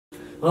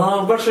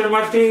Oh, brushing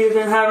my teeth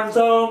and having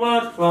so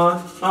much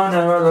fun. I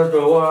never let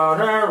the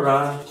water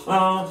run.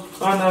 Oh,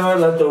 I never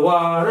let the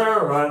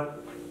water run.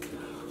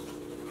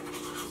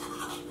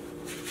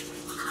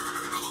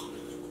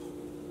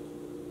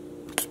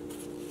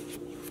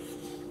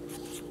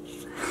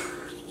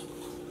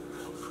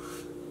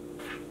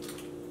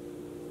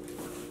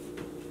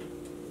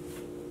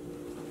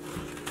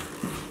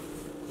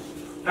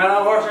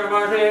 I'm washing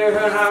my teeth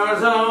and having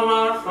so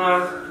much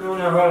fun. I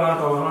never let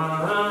the water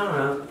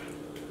run.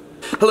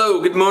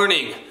 Hello, good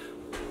morning.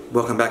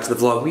 Welcome back to the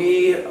vlog.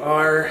 We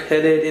are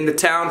headed into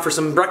town for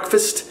some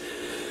breakfast.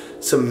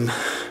 Some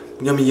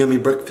yummy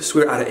breakfast.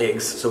 We're out of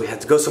eggs, so we had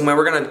to go somewhere.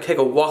 We're gonna take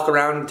a walk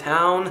around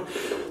town,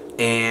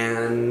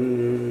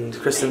 and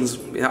Kristen's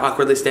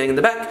awkwardly standing in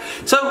the back.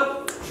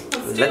 So,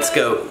 let's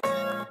go.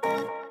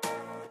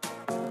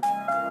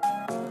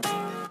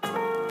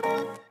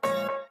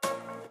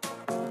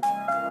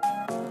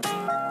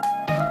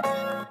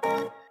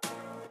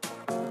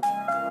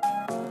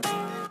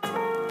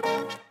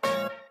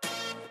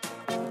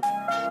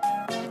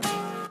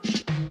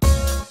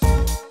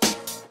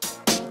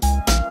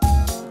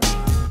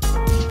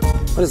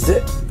 What is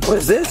it? What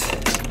is this?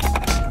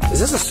 Is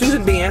this a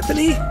Susan B.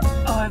 Anthony?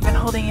 Oh, I've been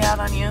holding it out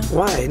on you.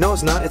 Why? No,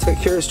 it's not. It's got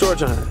Curious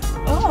George on it.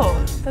 Oh,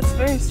 that's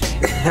very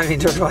strange. I mean,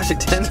 George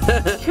Washington.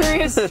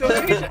 Curious George?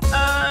 You know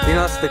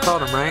that's what they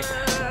called him, right?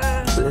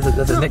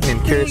 That's his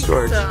nickname, Curious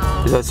George.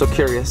 So. He's so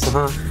curious, Is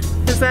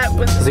that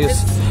what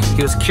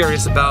he was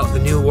curious about the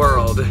new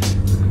world.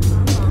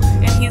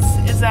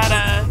 And is that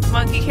a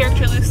monkey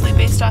character loosely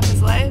based off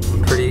his life?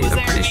 I'm pretty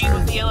name sure.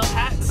 With the yellow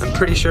hats? I'm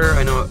pretty sure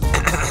I know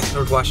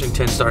George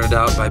Washington started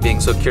out by being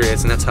so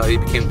curious, and that's how he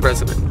became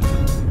president.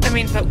 I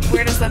mean, but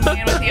where does the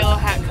man with the yellow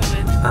hat come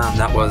in?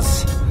 That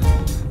was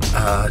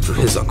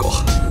his uncle,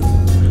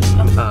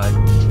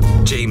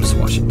 James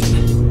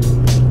Washington.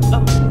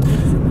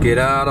 Oh. Get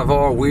out of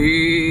our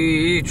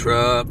wee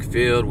truck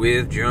filled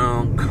with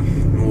junk.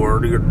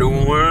 What are you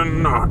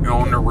doing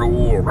on the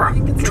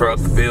road? Truck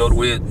filled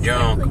with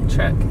junk.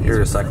 Truck. Your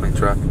recycling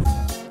truck.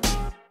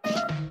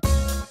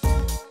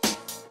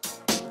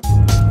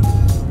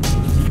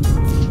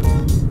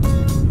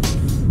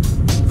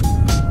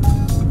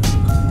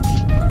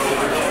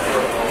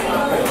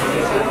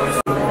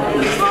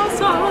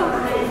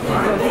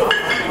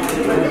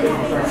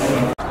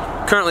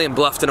 Currently in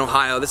Bluffton,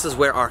 Ohio. This is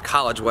where our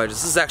college was.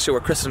 This is actually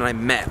where Kristen and I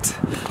met.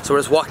 So we're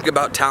just walking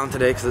about town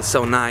today because it's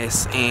so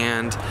nice,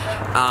 and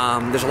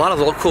there's a lot of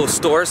little cool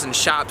stores and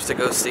shops to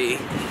go see.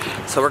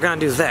 So we're gonna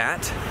do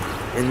that,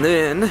 and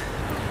then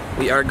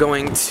we are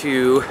going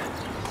to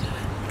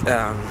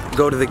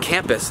go to the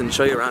campus and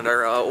show you around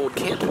our old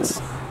campus.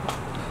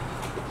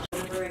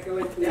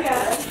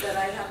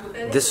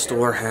 This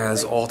store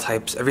has all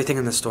types. Everything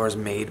in the store is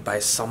made by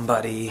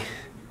somebody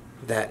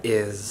that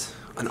is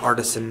an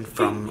artisan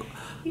from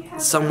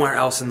somewhere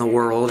else in the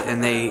world,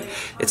 and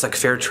it's like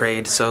fair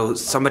trade. So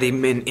somebody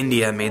in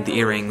India made the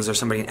earrings, or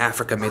somebody in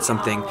Africa made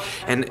something,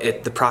 and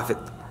the profit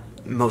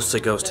mostly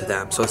goes to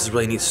them. So this is a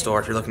really neat store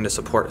if you're looking to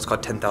support. It's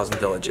called 10,000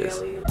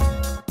 Villages.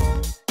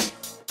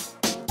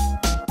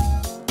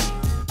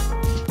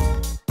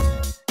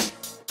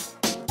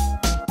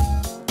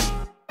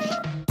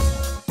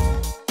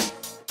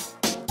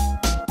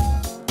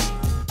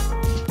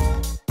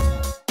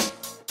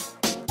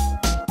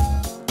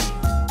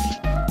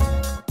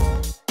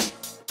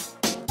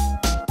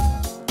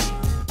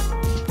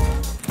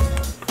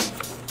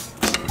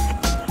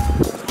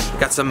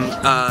 Got some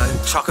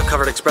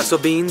chocolate-covered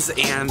espresso beans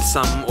and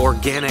some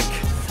organic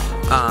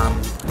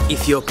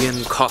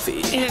Ethiopian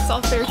coffee. And it's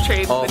all fair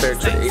trade. All fair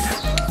trade.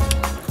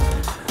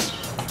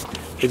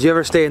 Did you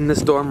ever stay in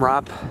this dorm,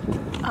 Rob?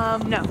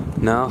 No.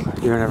 No?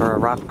 You were never a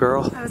Rob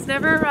girl? I was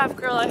never a rap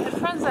girl. I had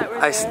friends that were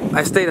there.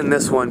 I stayed in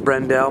this one,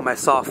 Brendel, my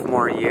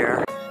sophomore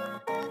year.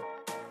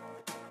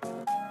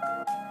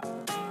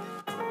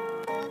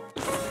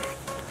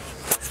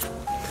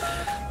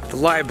 The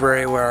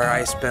library where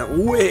I spent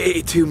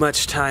way too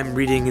much time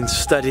reading and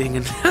studying,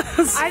 and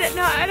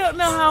I don't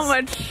know how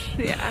much.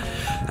 Yeah.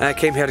 I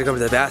came here to go to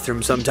the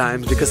bathroom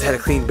sometimes because I had a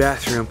clean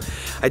bathroom.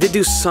 I did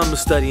do some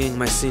studying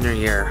my senior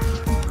year,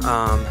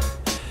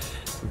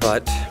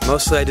 but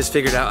mostly I just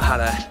figured out how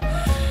to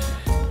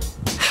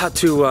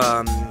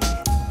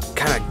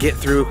kind of get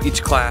through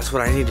each class,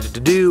 what I needed to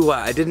do, what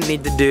I didn't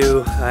need to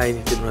do. I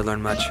didn't really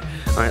learn much.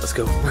 All right, let's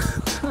go.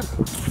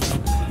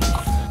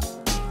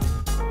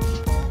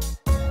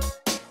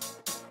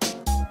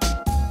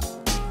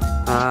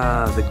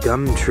 Ah, the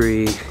gum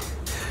tree.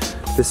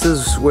 This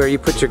is where you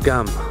put your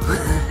gum.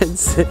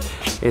 It's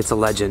a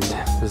legend.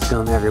 There's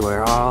gum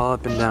everywhere, all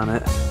up and down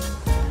it.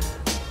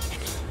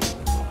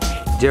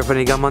 Did you ever put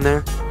any gum on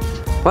there?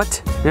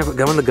 What? You never put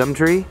gum on the gum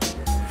tree?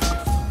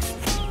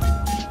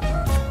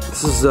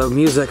 This is a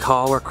music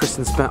hall where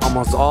Kristen spent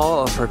almost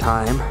all of her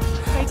time.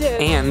 I did.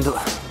 And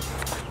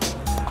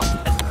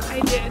I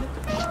did.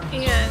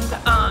 And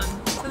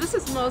so this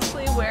is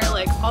mostly where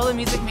like all the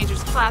music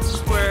majors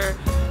classes were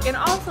And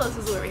also, this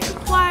is where we have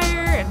choir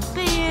and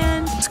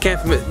band.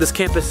 This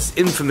campus is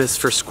infamous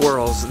for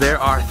squirrels. There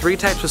are 3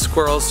 types of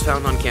squirrels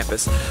found on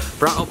campus.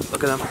 Brown, oh,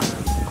 look at them.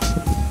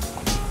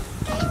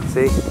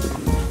 See?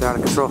 They're out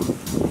of control.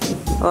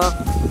 Hello?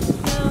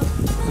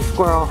 No.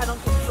 Squirrel. I don't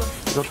think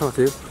so. Don't tell me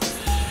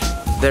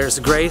to. There's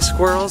gray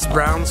squirrels,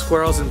 brown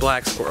squirrels, and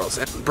black squirrels.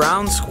 And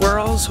brown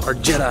squirrels are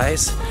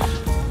Jedis.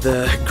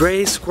 The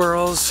gray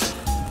squirrels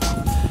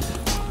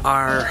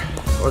are,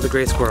 or the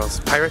gray squirrels,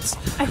 pirates?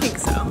 I think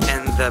so.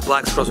 And the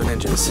black squirrels are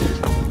ninjas.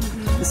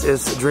 This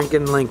is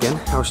Drinkin' Lincoln,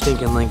 or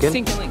Stinkin' Lincoln.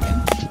 Stinkin'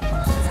 Lincoln.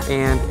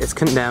 And it's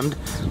condemned.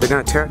 They're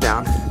gonna tear it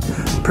down.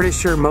 Pretty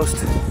sure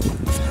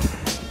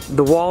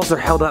the walls are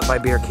held up by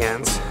beer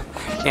cans.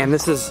 And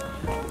this is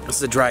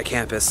a dry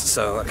campus,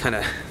 so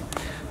kinda,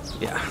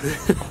 yeah.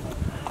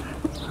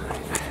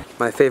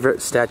 My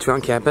favorite statue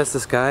on campus,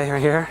 this guy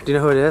right here. Do you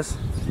know who it is?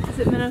 Is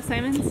it Minnow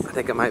Simons? I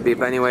think it might be,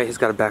 but anyway, he's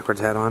got a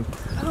backwards hat on.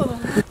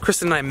 Oh.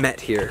 Kristen and I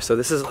met here, so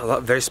this is a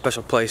very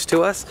special place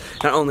to us.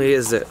 Not only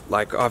is it,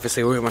 like,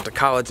 obviously we went to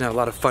college and had a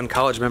lot of fun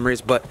college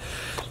memories, but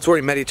it's where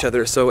we met each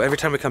other, so every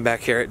time we come back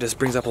here, it just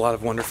brings up a lot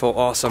of wonderful,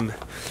 awesome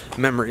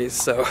memories.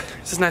 So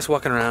it's just nice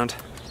walking around.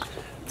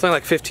 It's only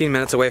like 15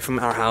 minutes away from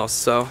our house,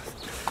 so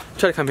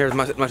try to come here as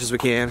much as we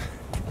can.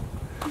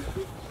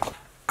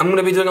 I'm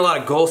gonna be doing a lot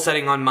of goal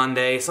setting on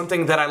Monday,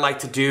 something that I like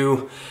to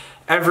do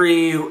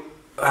every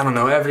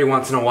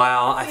once in a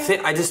while.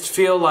 I just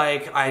feel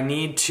like I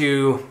need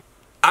to,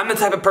 I'm the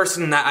type of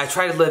person that I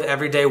try to live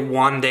every day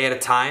one day at a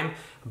time,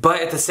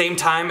 but at the same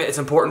time it's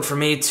important for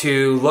me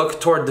to look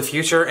toward the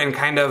future and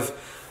kind of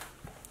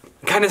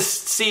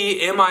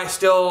see, am I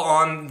still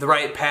on the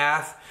right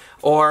path?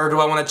 Or do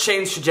I want to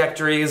change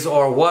trajectories,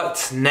 or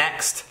what's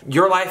next?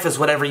 Your life is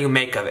whatever you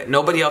make of it.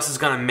 Nobody else is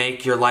going to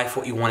make your life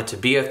what you want it to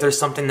be. If there's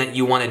something that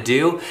you want to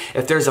do,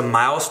 if there's a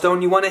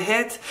milestone you want to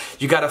hit,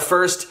 you got to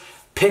first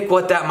pick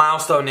what that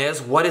milestone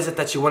is. What is it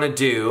that you want to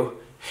do?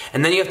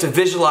 And then you have to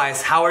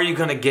visualize, how are you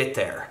going to get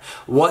there?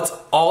 What's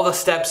all the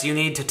steps you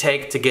need to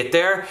take to get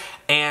there?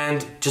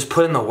 And just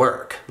put in the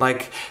work.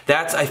 Like,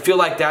 I feel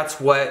like that's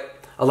what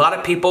a lot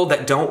of people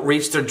that don't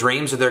reach their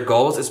dreams or their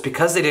goals, it's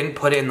because they didn't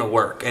put in the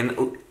work.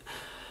 And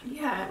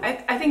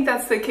yeah, I think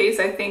that's the case.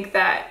 I think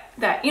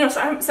that you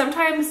know,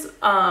 sometimes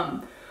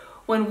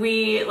when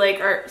we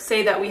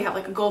say that we have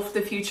like a goal for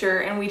the future,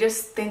 and we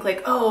just think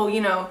like, oh, you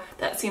know,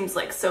 that seems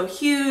like so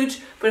huge,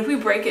 but if we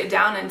break it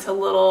down into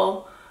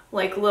little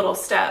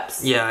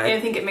steps, yeah, I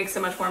think it makes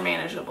it much more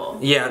manageable.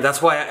 Yeah,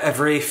 that's why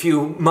every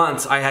few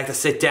months I have to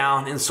sit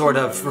down and sort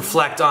of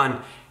reflect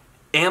on,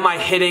 am I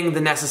hitting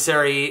the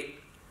necessary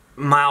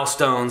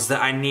milestones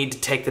that I need to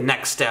take the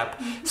next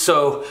step?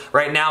 So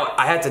right now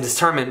I have to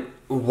determine,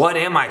 what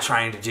am I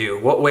trying to do?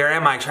 Where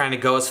am I trying to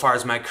go as far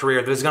as my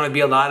career? There's going to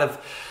be a lot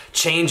of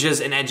changes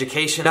in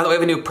education. Now that we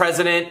have a new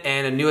president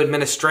and a new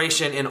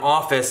administration in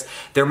office,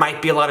 there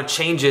might be a lot of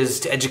changes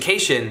to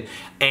education.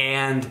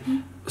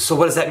 And so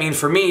what does that mean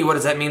for me? What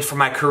does that mean for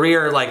my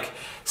career? Like,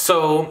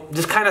 so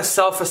just kind of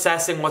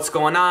self-assessing what's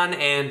going on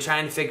and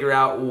trying to figure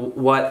out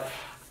what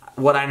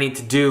I need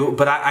to do.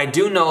 But I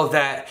do know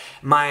that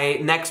my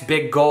next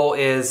big goal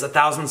is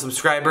 1,000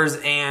 subscribers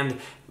and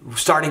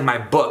starting my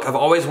book. I've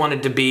always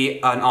wanted to be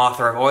an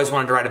author. I've always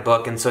wanted to write a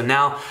book, and so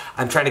now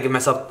I'm trying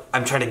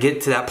to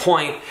get to that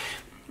point,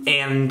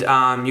 and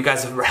you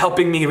guys are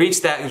helping me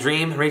reach that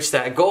dream, reach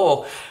that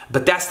goal.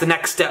 But that's the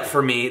next step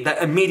for me,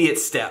 that immediate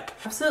step.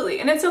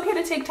 Absolutely, and it's okay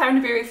to take time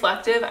to be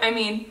reflective. I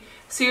mean,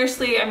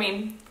 seriously, I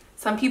mean,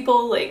 some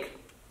people like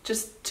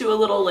just do a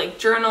little like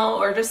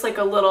journal, or just like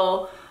a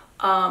little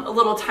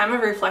time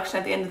of reflection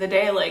at the end of the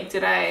day.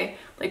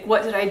 Like,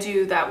 what did I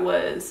do that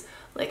was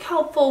like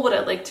helpful? What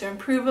I'd like to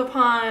improve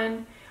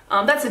upon?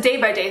 That's a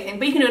day-by-day thing,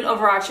 but you can do an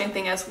overarching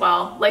thing as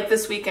well. Like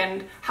this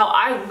weekend, how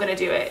I'm gonna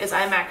do it is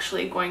I'm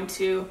actually going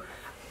to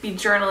be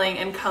journaling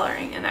and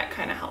coloring, and that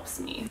kind of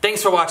helps me.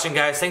 Thanks for watching,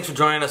 guys. Thanks for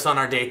joining us on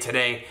our day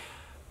today.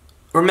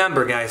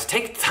 Remember, guys,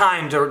 take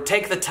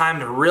the time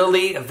to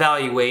really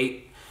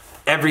evaluate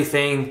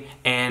everything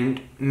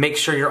and make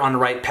sure you're on the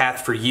right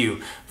path for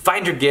you.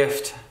 Find your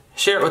gift,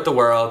 share it with the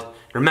world.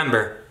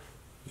 Remember,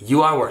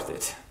 you are worth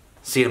it.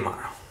 See you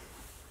tomorrow.